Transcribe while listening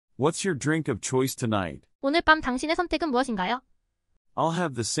What's your drink of choice tonight? 오늘 밤 당신의 선택은 무엇인가요? I'll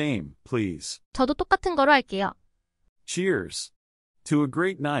have the same, please. 저도 똑같은 거로 할게요. Cheers. To a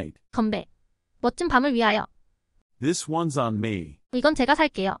great night. 건배. 멋진 밤을 위하여. This one's on me. 이건 제가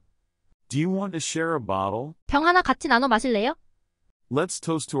살게요. Do you want to share a bottle? 병 하나 같이 나눠 마실래요? Let's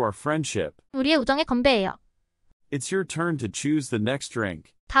toast to our friendship. 우리의 우정에 건배해요. It's your turn to choose the next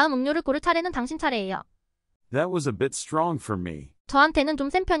drink. 다음 음료를 고를 차례는 당신 차례예요. That was a bit strong for me. 저한테는 좀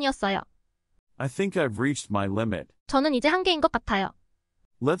센 편이었어요. I think I've reached my limit. 저는 이제 한계인 것 같아요.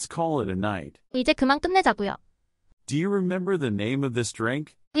 Let's call it a night. 이제 그만 끝내자고요. Do you remember the name of this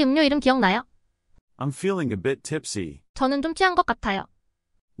drink? 이 음료 이름 기억나요? I'm feeling a bit tipsy. 저는 좀 취한 것 같아요.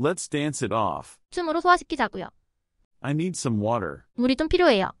 Let's dance it off. 춤으로 소화시키자고요. I need some water. 물이 좀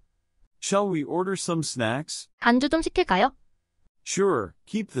필요해요. Shall we order some snacks? 안주 좀 시킬까요? Sure,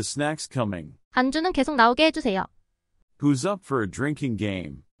 keep the snacks coming. 안주는 계속 나오게 해주세요. Who's up for a drinking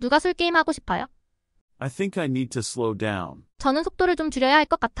game? 누가 술 게임 하고 싶어요? I think I need to slow down. 저는 속도를 좀 줄여야 할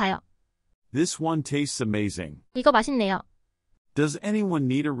것 같아요. This one tastes amazing. 이거 맛있네요. Does anyone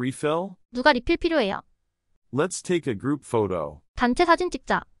need a refill? 누가 리필 필요해요? Let's take a group photo. 단체 사진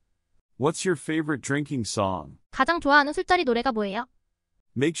찍자. What's your favorite drinking song? 가장 좋아하는 술자리 노래가 뭐예요?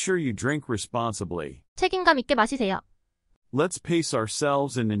 Make sure you drink responsibly. 책임감 있게 마시세요. Let's pace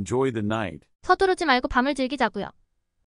ourselves and enjoy the night. 서두르지 말고 밤을 즐기자고요.